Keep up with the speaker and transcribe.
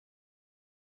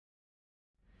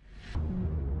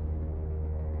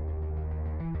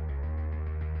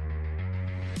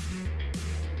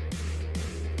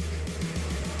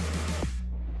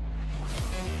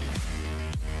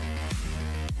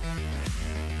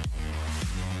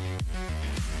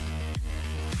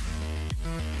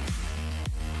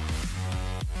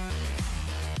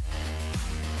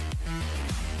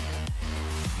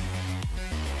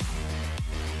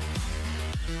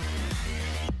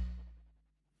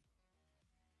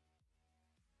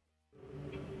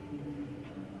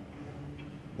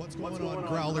What's going on,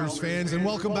 Growlers fans, and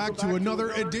welcome back to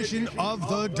another edition of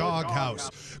The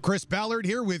Doghouse. Chris Ballard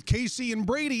here with Casey and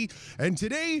Brady, and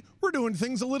today we're doing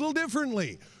things a little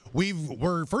differently.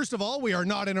 First of all, we are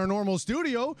not in our normal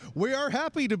studio. We are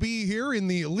happy to be here in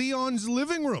the Leon's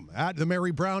living room at the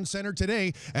Mary Brown Center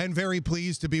today, and very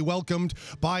pleased to be welcomed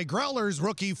by Growlers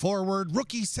rookie forward,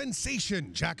 rookie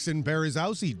sensation, Jackson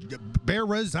Berezowski.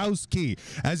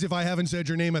 As if I haven't said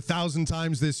your name 1,000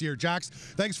 times this year. Jax,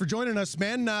 thanks for joining us,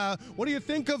 man. What do you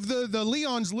think of the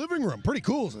Leon's living room? Pretty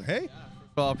cool, hey?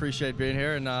 Well, I appreciate being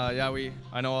here, and I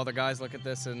know all the guys look at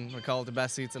this and we call it the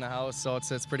best seats in the house, so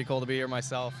it's pretty cool to be here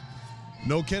myself.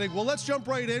 No kidding. Well, let's jump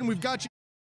right in. We've got you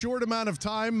a short amount of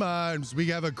time. We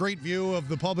have a great view of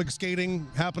the public skating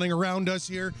happening around us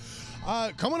here.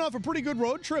 Coming off a pretty good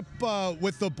road trip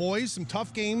with the boys, some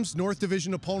tough games, North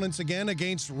Division opponents again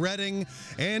against Reading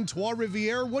and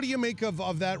Trois-Rivières. What do you make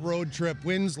of that road trip?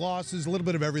 Wins, losses, a little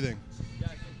bit of everything.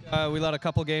 We let a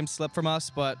couple games slip from us,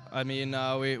 but I mean,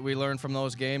 we learned from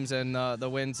those games, and the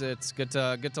wins. It's good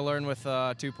to learn with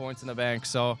 2 points in the bank.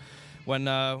 So when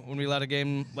we let a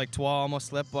game like Trois almost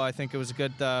slip, I think it was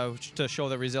good to show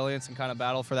the resilience and kind of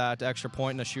battle for that extra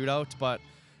point in a shootout. But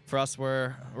for us,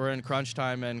 we're in crunch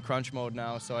time and crunch mode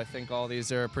now. So I think all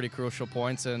these are pretty crucial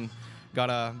points, and got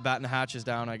to batten the hatches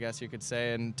down, I guess you could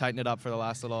say, and tighten it up for the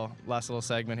last little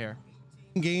segment here.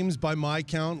 Games by my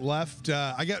count left.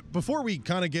 Before we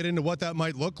kind of get into what that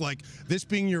might look like, this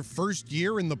being your first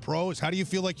year in the pros, how do you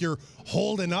feel like you're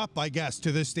holding up, I guess,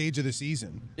 to this stage of the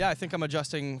season? Yeah, I think I'm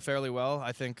adjusting fairly well.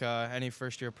 I think any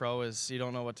first-year pro is you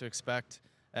don't know what to expect,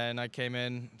 and I came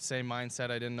in same mindset.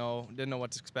 I didn't know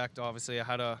what to expect. Obviously, I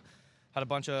had a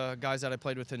bunch of guys that I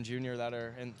played with in junior that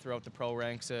are throughout the pro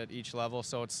ranks at each level,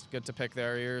 so it's good to pick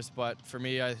their ears. But for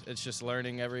me, it's just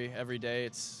learning every day.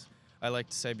 I like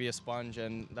to say be a sponge,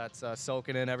 and that's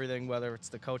soaking in everything, whether it's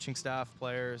the coaching staff,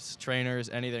 players, trainers,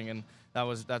 anything. And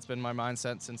that's been my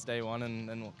mindset since day one,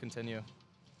 and will continue.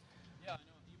 Yeah, I know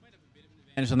you might have a bit of an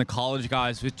advantage on the college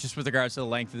guys, with regards to the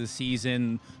length of the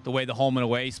season, the way the home and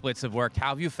away splits have worked. How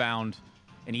have you found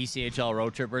an ECHL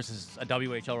road trip versus a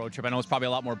WHL road trip? I know it's probably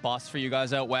a lot more bus for you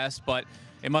guys out west, but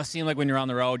it must seem like when you're on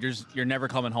the road, you're never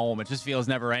coming home. It just feels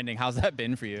never ending. How's that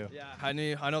been for you? Yeah, I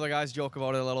know the guys joke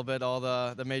about it a little bit. All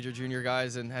the major junior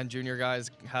guys and junior guys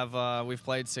have we've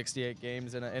played 68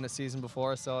 games in a season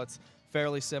before, so it's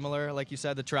fairly similar. Like you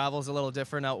said, the travel's a little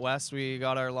different out west. We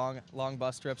got our long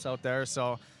bus trips out there,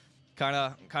 so kind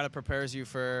of prepares you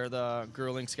for the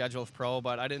grueling schedule of pro.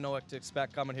 But I didn't know what to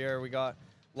expect coming here. We got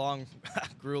long,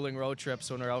 grueling road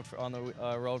trips when we're out on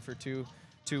the road for two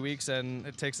weeks, and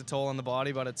it takes a toll on the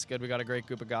body, but it's good. We got a great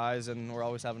group of guys, and we're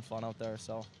always having fun out there.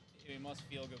 So it must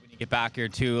feel good when you get back here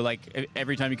too. Like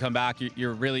every time you come back,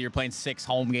 you're playing 6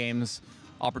 home games,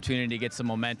 opportunity to get some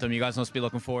momentum. You guys must be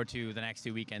looking forward to the next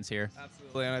 2 weekends here.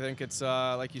 Absolutely, and I think it's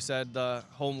like you said, the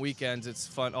home weekends. It's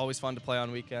fun, always fun to play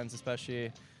on weekends,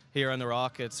 especially here on the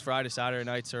Rock. It's Friday, Saturday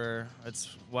nights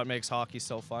it's what makes hockey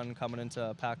so fun, coming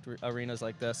into packed arenas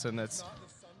like this, and it's.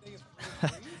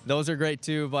 Those are great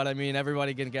too, but I mean,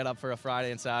 everybody can get up for a Friday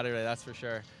and Saturday, that's for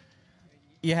sure.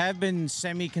 You have been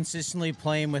semi-consistently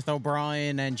playing with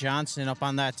O'Brien and Johnson up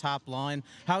on that top line.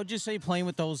 How would you say playing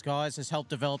with those guys has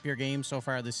helped develop your game so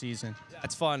far this season? Yeah,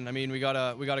 it's fun. I mean, we got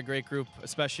a great group,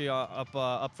 especially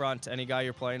up front. Any guy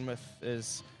you're playing with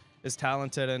is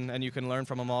talented, and you can learn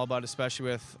from them all. But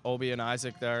especially with Obi and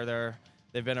Isaac,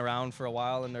 they've been around for a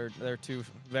while, and they're two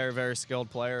very, very skilled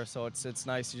players. So it's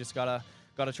nice. You just gotta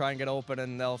try and get open,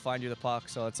 and they'll find you the puck.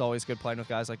 So it's always good playing with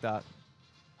guys like that.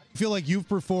 I feel like you've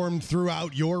performed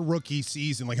throughout your rookie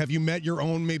season. Like, have you met your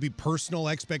own maybe personal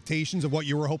expectations of what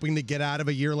you were hoping to get out of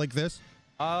a year like this?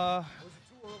 Was it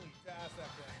too early to ask that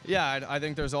question? Yeah, I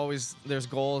think there's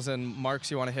goals and marks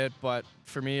you want to hit, but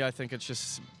for me, I think it's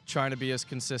just trying to be as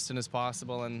consistent as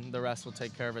possible, and the rest will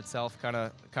take care of itself. Kind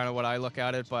of what I look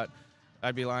at it, but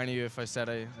I'd be lying to you if I said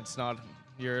it's not.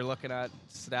 You're looking at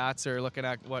stats or looking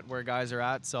at where guys are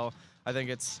at. So I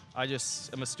think I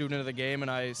just am a student of the game,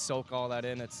 and I soak all that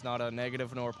in. It's not a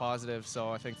negative nor positive. So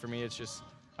I think for me, it's just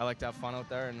I like to have fun out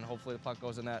there, and hopefully the puck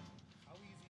goes in net.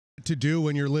 To do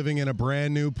when you're living in a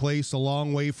brand new place, a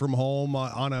long way from home,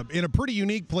 in a pretty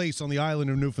unique place on the island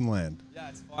of Newfoundland. Yeah,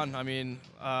 it's fun. I mean,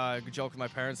 I joke with my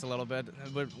parents a little bit.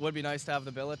 It would be nice to have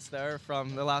the billets there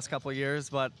from the last couple of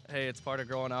years, but hey, it's part of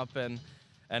growing up, and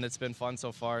it's been fun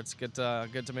so far. It's good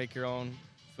to make your own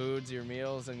foods, your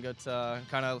meals, and good to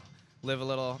kind of live a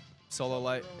little solo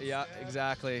life. Yeah,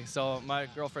 exactly. So my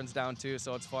girlfriend's down too,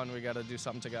 so it's fun. We got to do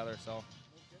something together. So.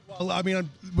 Well, I mean,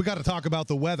 we got to talk about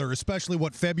the weather, especially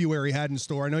what February had in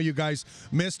store. I know you guys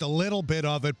missed a little bit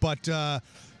of it, but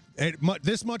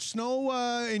This much snow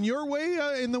in your way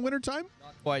in the wintertime?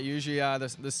 Quite usually,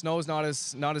 the snow's not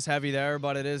as heavy there,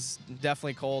 but it is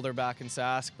definitely colder back in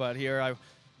Sask. But here I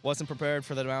wasn't prepared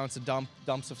for the amounts of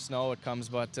dumps of snow it comes,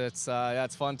 but it's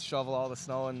it's fun to shovel all the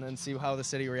snow and see how the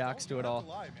city reacts to it all.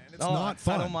 Lie, man. It's not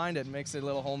fun. I don't mind it. It makes it a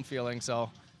little home feeling.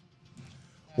 So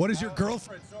what is your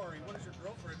girlfriend? Sorry, what does your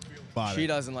girlfriend feel about she it?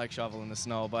 doesn't like shoveling the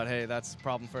snow, but hey, that's a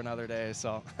problem for another day.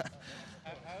 So.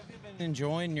 How have you been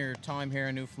enjoying your time here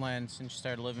in Newfoundland since you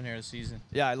started living here this season?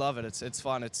 Yeah, I love it. It's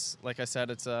fun. It's like I said,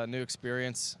 it's a new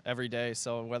experience every day.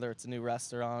 So whether it's a new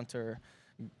restaurant or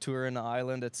touring the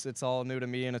island, it's all new to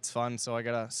me and it's fun. So I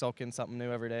gotta soak in something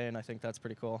new every day, and I think that's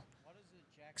pretty cool. What does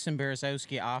the Jackson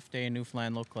Berezowski off day in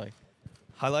Newfoundland look like?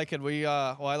 I like it.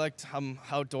 I like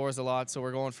outdoors a lot, so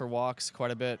we're going for walks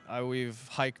quite a bit. We've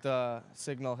hiked the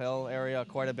Signal Hill area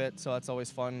quite a bit, so that's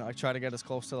always fun. I try to get as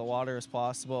close to the water as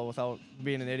possible without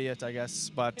being an idiot, I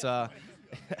guess. But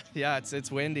yeah,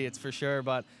 it's windy, it's for sure,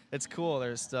 but it's cool.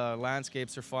 There's the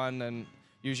landscapes are fun, and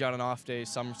usually on an off day,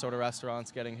 some sort of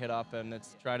restaurant's getting hit up, and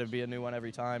it's try to be a new one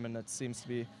every time, and it seems to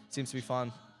be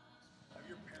fun. Have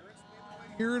your parents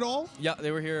been here at all? Yeah, they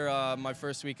were here my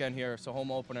first weekend here, so home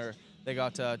opener. They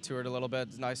got toured a little bit.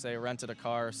 It's nice they rented a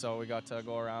car, so we got to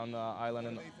go around the island.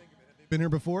 And Been here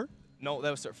before? no,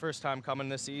 that was their first time coming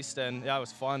this east, and yeah, it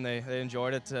was fun. They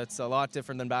enjoyed it. It's a lot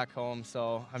different than back home.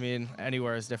 So I mean,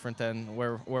 anywhere is different than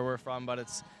where we're from, but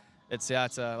it's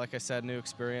a, like I said, new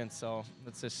experience. So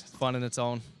it's just fun in its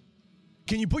own.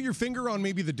 Can you put your finger on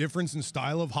maybe the difference in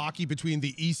style of hockey between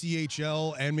the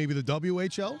ECHL and maybe the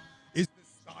WHL? Is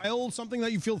the style something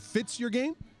that you feel fits your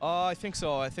game? I think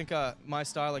so. I think my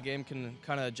style of game can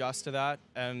kind of adjust to that,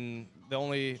 and the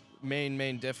only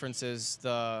main difference is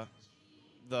the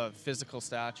physical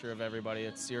stature of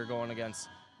everybody. You're going against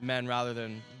men rather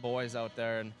than boys out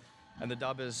there, and the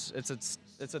dub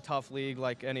it's a tough league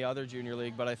like any other junior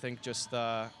league, but I think just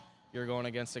you're going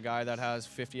against a guy that has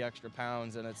 50 extra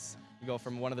pounds, and you go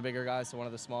from one of the bigger guys to one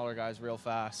of the smaller guys real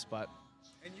fast.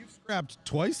 And you've scrapped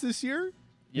twice this year?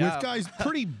 Yeah. With guys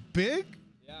pretty big?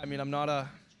 Yeah, I mean, I'm not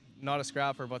a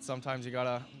scrapper, but sometimes you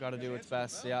gotta do what's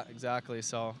best. Yeah, exactly.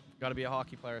 So gotta be a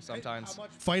hockey player sometimes. How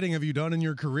much fighting have you done in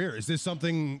your career? Is this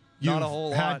something you've Not a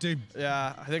whole had lot. to?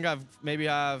 Yeah, I think I've maybe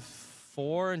have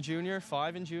 4 in junior,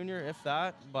 5 in junior, if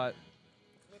that. But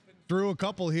Through a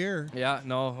couple here. yeah,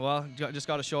 no. Well, just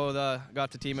got to show got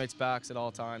the teammates' backs at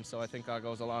all times. So I think that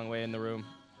goes a long way in the room.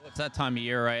 It's that time of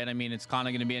year, right? I mean, it's kind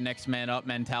of going to be a next man up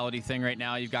mentality thing right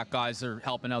now. You've got guys that are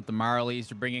helping out the Marlies.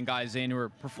 They're bringing guys in who are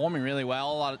performing really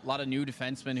well. A lot of new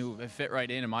defensemen who have fit right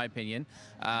in my opinion.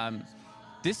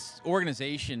 This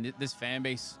organization, this fan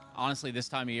base, honestly, this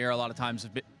time of year, a lot of times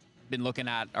have been looking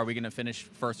at, are we going to finish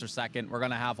first or second? We're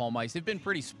going to have home ice. They've been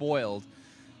pretty spoiled.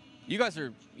 You guys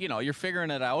are, you're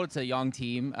figuring it out. It's a young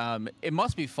team. It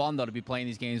must be fun, though, to be playing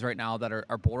these games right now that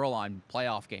are borderline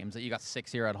playoff games, that you got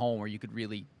 6 here at home where you could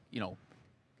really,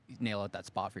 nail out that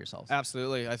spot for yourselves.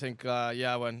 Absolutely. I think,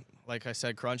 when, like I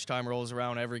said, crunch time rolls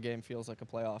around, every game feels like a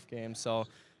playoff game. So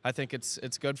I think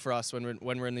it's good for us when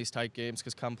we're in these tight games,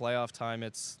 because come playoff time,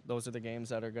 those are the games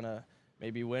that are going to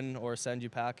maybe win or send you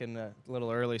packing a little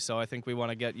early. So I think we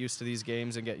want to get used to these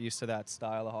games and get used to that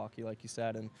style of hockey, like you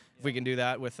said. And if we can do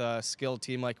that with a skilled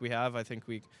team like we have, I think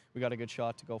we got a good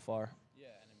shot to go far. Yeah,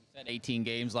 and we said 18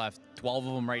 games left, 12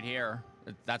 of them right here.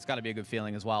 That's got to be a good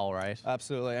feeling as well, right?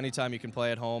 Absolutely. Anytime you can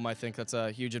play at home, I think that's a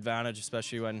huge advantage,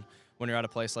 especially when you're at a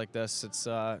place like this.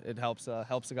 It helps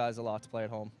the guys a lot to play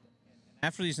at home.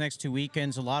 After these next 2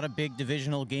 weekends, a lot of big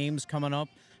divisional games coming up.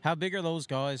 How big are those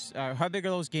guys? How big are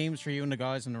those games for you and the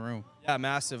guys in the room? Yeah,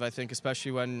 massive. I think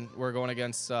especially when we're going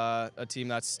against a team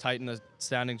that's tight in the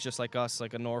standings, just like us,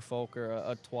 like a Norfolk or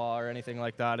a Trois or anything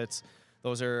like that.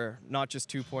 Those are not just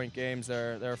 2-point games.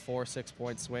 They're 4-6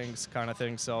 point swings kind of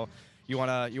thing. So you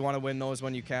wanna win those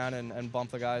when you can and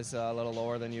bump the guys a little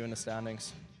lower than you in the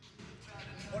standings.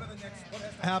 What has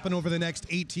to happen over the next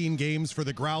 18 games for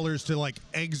the Growlers to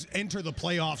enter the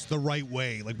playoffs the right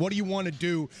way? Like, what do you want to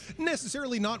do?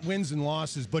 Necessarily not wins and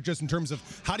losses, but just in terms of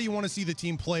how do you want to see the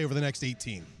team play over the next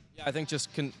 18? Yeah, I think just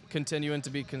continuing to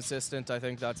be consistent. I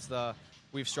think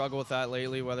we've struggled with that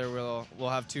lately. Whether we'll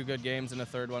have 2 good games and a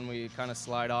third one we kind of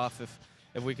slide off.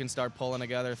 If we can start pulling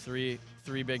together three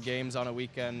big games on a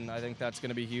weekend, I think that's going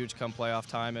to be huge come playoff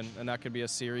time, and that could be a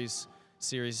series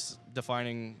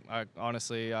defining.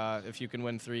 Honestly, if you can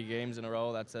win 3 games in a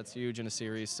row, that's huge in a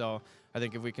series. So I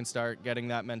think if we can start getting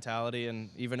that mentality, and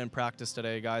even in practice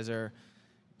today, guys are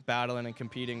battling and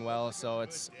competing well. So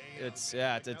it's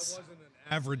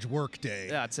Average work day.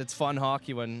 Yeah, it's fun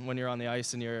hockey when you're on the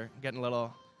ice and you're getting a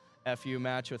little FU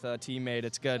match with a teammate.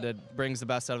 It's good. It brings the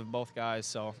best out of both guys.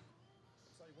 So.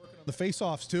 The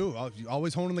face-offs too,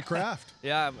 always honing the craft.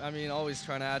 Yeah, I mean, always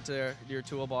trying to add to your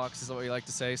toolbox is what we like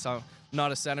to say. So I'm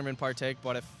not a centerman partake,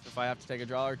 but if I have to take a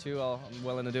draw or two, I'm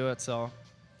willing to do it. So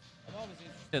I'm always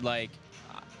interested, like,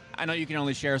 I know you can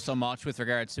only share so much with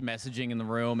regards to messaging in the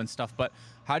room and stuff, but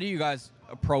how do you guys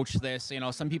approach this? You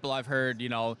know, some people I've heard, you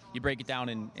know, you break it down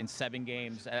in 7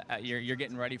 games. You're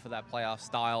getting ready for that playoff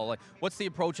style. Like, what's the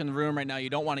approach in the room right now? You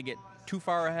don't want to get too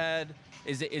far ahead.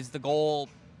 Is the goal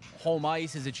home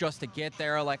ice? Is it just to get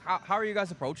there? Like, how are you guys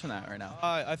approaching that right now?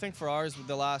 I think for ours,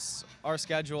 our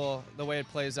schedule, the way it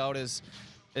plays out is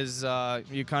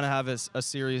you kind of have a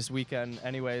series weekend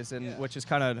anyways, and which is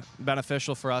kind of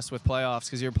beneficial for us with playoffs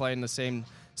because you're playing the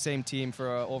same team for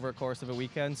over a course of a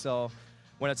weekend. So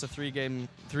when it's a three game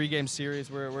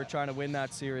series, we're trying to win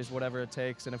that series, whatever it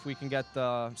takes. And if we can get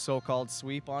the so-called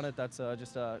sweep on it, that's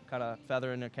just a kind of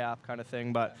feather in the cap kind of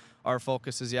thing. But our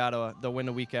focus is to win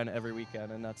a weekend every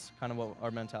weekend, and that's kind of what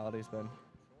our mentality's been.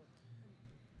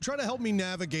 Try to help me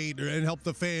navigate and help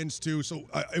the fans too. So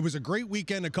it was a great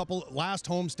weekend. Last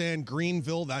homestand,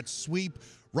 Greenville, that sweep,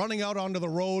 running out onto the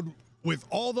road with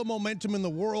all the momentum in the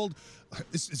world.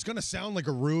 It's going to sound like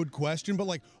a rude question, but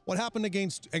like, what happened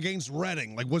against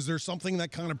Reading? Like, was there something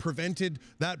that kind of prevented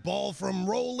that ball from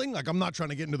rolling? Like, I'm not trying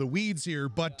to get into the weeds here,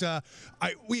 but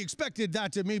we expected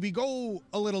that to maybe go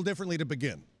a little differently to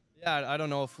begin. Yeah, I don't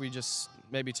know if we just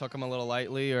maybe took them a little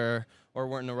lightly or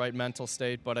weren't in the right mental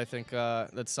state, but I think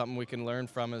that's something we can learn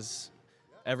from. Is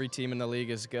every team in the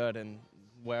league is good, and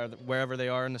wherever they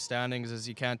are in the standings, is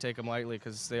you can't take them lightly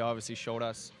because they obviously showed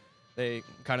us. They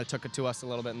kind of took it to us a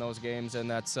little bit in those games, and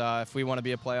that's if we want to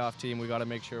be a playoff team, we got to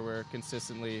make sure we're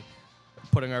consistently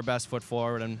putting our best foot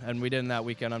forward, and we didn't that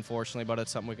weekend, unfortunately, but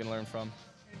it's something we can learn from.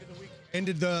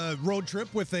 Ended the road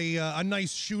trip with a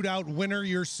nice shootout winner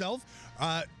yourself.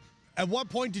 At what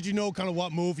point did you know kind of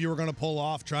what move you were going to pull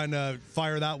off trying to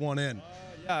fire that one in?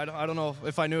 Yeah, I don't know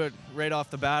if I knew it right off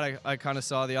the bat. I kind of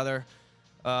saw the other.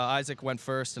 Isaac went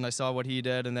first, and I saw what he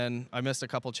did, and then I missed a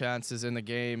couple chances in the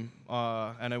game,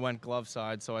 and I went glove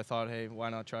side, so I thought, hey, why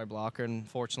not try blocker? And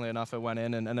fortunately enough, it went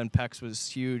in, and then Pex was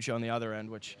huge on the other end,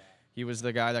 which he was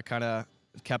the guy that kind of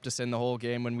kept us in the whole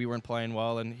game when we weren't playing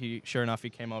well, and sure enough, he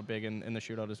came out big in the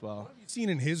shootout as well. What have you seen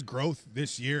in his growth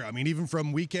this year? I mean, even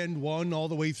from weekend 1 all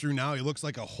the way through now, he looks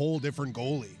like a whole different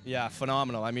goalie. Yeah,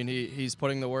 phenomenal. I mean, he's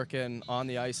putting the work in on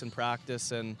the ice in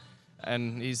practice, and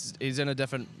he's in a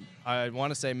different, I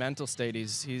want to say, mental state.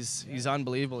 He's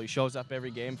unbelievable. He shows up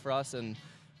every game for us, and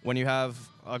when you have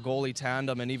a goalie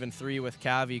tandem and even 3 with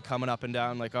Cavi coming up and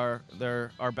down, like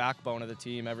they're our backbone of the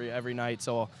team every night.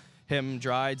 So him,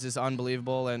 Drides is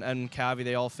unbelievable, and Cavi,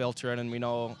 they all filter in, and we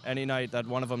know any night that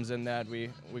one of them's in net, we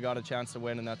got a chance to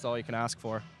win, and that's all you can ask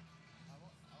for.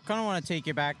 I kind of want to take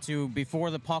you back to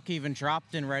before the puck even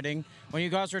dropped in Reading, when you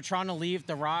guys were trying to leave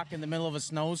the Rock in the middle of a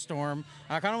snowstorm.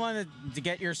 I kind of wanted to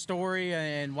get your story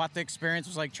and what the experience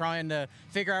was like trying to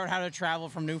figure out how to travel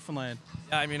from Newfoundland.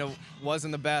 Yeah, I mean, it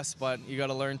wasn't the best, but you got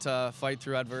to learn to fight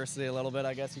through adversity a little bit,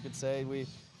 I guess you could say. We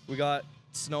got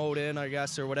snowed in, I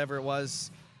guess, or whatever it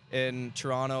was. In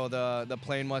Toronto, the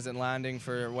plane wasn't landing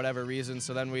for whatever reason,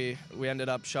 so then we ended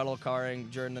up shuttle carring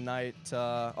during the night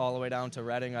all the way down to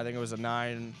Reading. I think it was a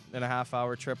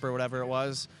 9.5-hour trip or whatever it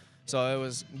was. So it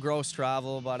was gross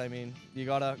travel, but I mean, you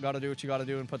gotta do what you gotta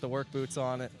do and put the work boots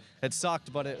on. It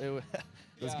sucked, but it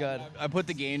was good. I put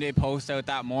the game day post out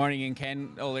that morning, and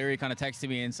Ken O'Leary kind of texted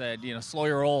me and said, you know, slow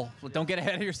your roll. Don't get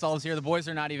ahead of yourselves here. The boys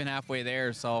are not even halfway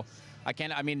there, so.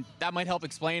 I mean, that might help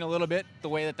explain a little bit the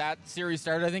way that series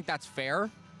started. I think that's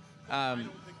fair. I don't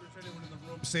think there's anyone in the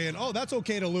room saying, oh, that's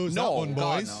okay to lose that one,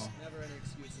 boys. No. Never any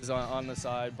excuses on the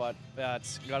side, but yeah,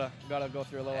 it's gotta go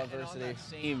through a little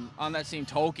adversity. On that same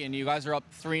token, you guys are up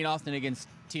 3-0 against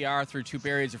TR through 2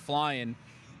 periods. You're flying.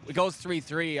 It goes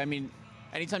 3-3. I mean,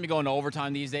 anytime you go into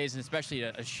overtime these days, and especially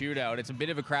a shootout, it's a bit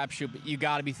of a crapshoot, but you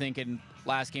got to be thinking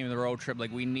last game of the road trip,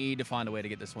 like, we need to find a way to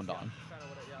get this one done.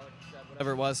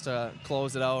 Whatever it was to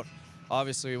close it out.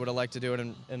 Obviously, we would have liked to do it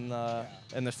in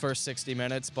the first 60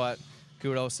 minutes, but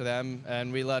kudos to them.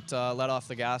 And we let off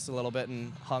the gas a little bit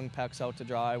and hung Pex out to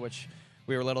dry, which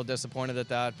we were a little disappointed at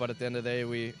that. But at the end of the day,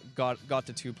 we got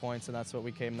to 2 points, and that's what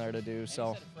we came there to do.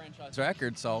 So, set a franchise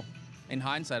record. So, in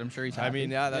hindsight, I'm sure he's happy. I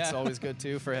mean, yeah, that's always good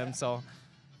too for him. So,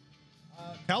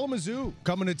 Kalamazoo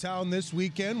coming to town this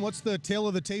weekend. What's the tale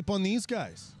of the tape on these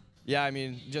guys? Yeah, I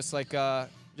mean, just like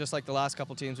the last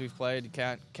couple teams we've played, you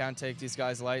can't take these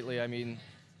guys lightly. I mean,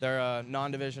 they're a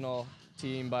non-divisional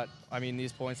team, but I mean,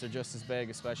 these points are just as big,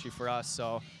 especially for us.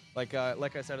 So, like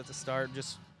I said at the start,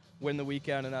 just win the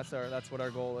weekend, and that's what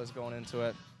our goal is going into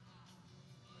it.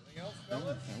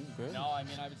 No, I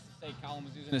mean, I would say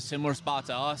Kalamazoo's in a similar spot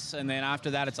to us, and then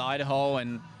after that, it's Idaho.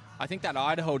 And I think that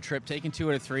Idaho trip, taking 2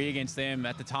 out of 3 against them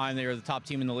at the time they were the top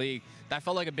team in the league, that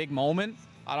felt like a big moment.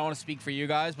 I don't want to speak for you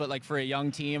guys, but like for a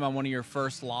young team on one of your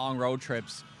first long road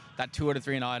trips, that 2 out of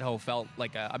 3 in Idaho felt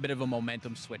like a bit of a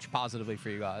momentum switch positively for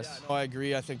you guys. Yeah, no, I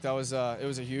agree. I think that was it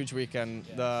was a huge weekend.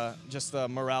 Just the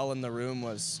morale in the room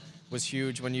was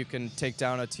huge when you can take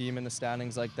down a team in the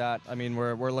standings like that. I mean,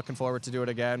 we're looking forward to do it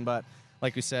again, but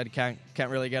like we said, can't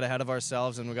really get ahead of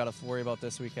ourselves, and we got to worry about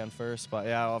this weekend first. But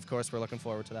yeah, of course, we're looking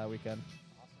forward to that weekend.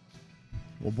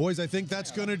 Well, boys, I think that's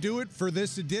going to do it for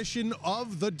this edition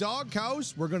of the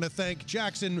Doghouse. We're going to thank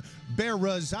Jackson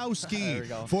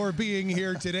Berezowski for being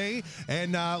here today.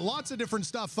 And lots of different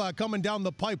stuff coming down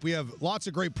the pipe. We have lots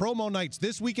of great promo nights.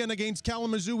 This weekend against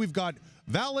Kalamazoo, we've got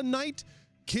Valen Night,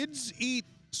 Kids Eat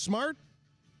Smart,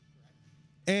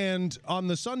 and on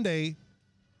the Sunday...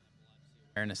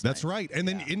 That's right. And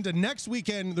then into next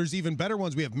weekend, there's even better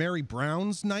ones. We have Mary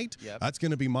Brown's night. Yep. That's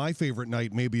going to be my favorite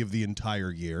night maybe of the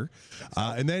entire year.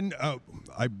 And then,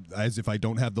 as if I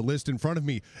don't have the list in front of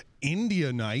me,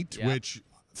 India night, which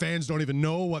fans don't even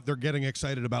know what they're getting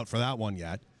excited about for that one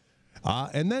yet.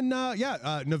 And then,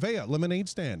 Nevea, Lemonade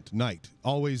Stand night.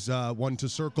 Always one to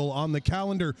circle on the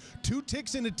calendar. 2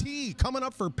 ticks and a tea coming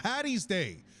up for Paddy's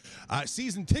Day.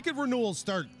 Season ticket renewals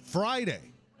start Friday.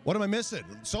 What am I missing?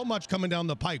 So much coming down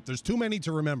the pipe. There's too many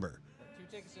to remember. 2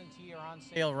 tickets and tea are on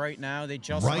sale right now. They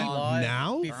just right live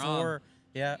now before.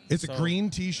 Yeah, it's a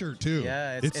green T-shirt too.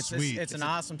 Yeah, it's sweet. It's an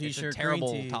awesome T-shirt. It's a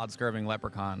terrible Todd Skirving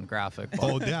leprechaun graphic.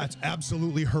 Oh, that's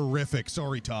absolutely horrific.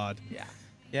 Sorry, Todd.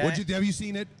 Yeah. Have you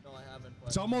seen it? No, I haven't.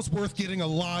 It's almost worth getting a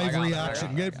live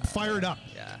reaction. Get fired up.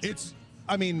 Yeah. It's.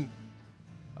 I mean.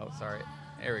 Oh, sorry.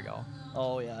 There we go.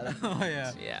 Oh yeah.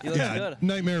 Yeah. He looks good.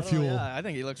 Nightmare fuel. Yeah, I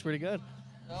think he looks pretty good.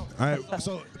 All right,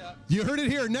 so you heard it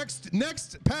here.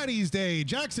 Next Paddy's Day,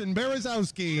 Jackson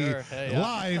Berezowski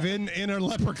live in a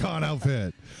leprechaun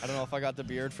outfit. I don't know if I got the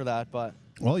beard for that, but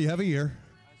well, you have a year.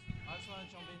 I just want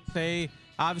to jump in and say,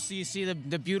 obviously, you see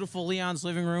the beautiful Leon's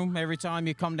living room every time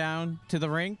you come down to the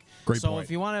rink. Great so point. if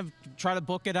you want to try to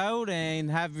book it out and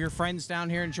have your friends down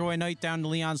here enjoy a night down to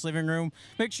Leon's living room,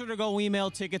 make sure to go email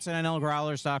tickets at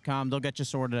nlgrowlers.com. They'll get you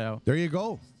sorted out. There you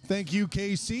go. Thank you,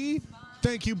 KC.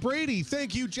 Thank you, Brady.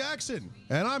 Thank you, Jackson.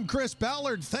 And I'm Chris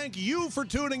Ballard. Thank you for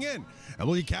tuning in. And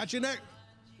we'll catch you next.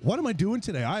 What am I doing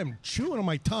today? I am chewing on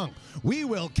my tongue. We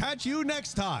will catch you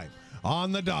next time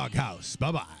on the Doghouse.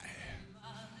 Bye-bye.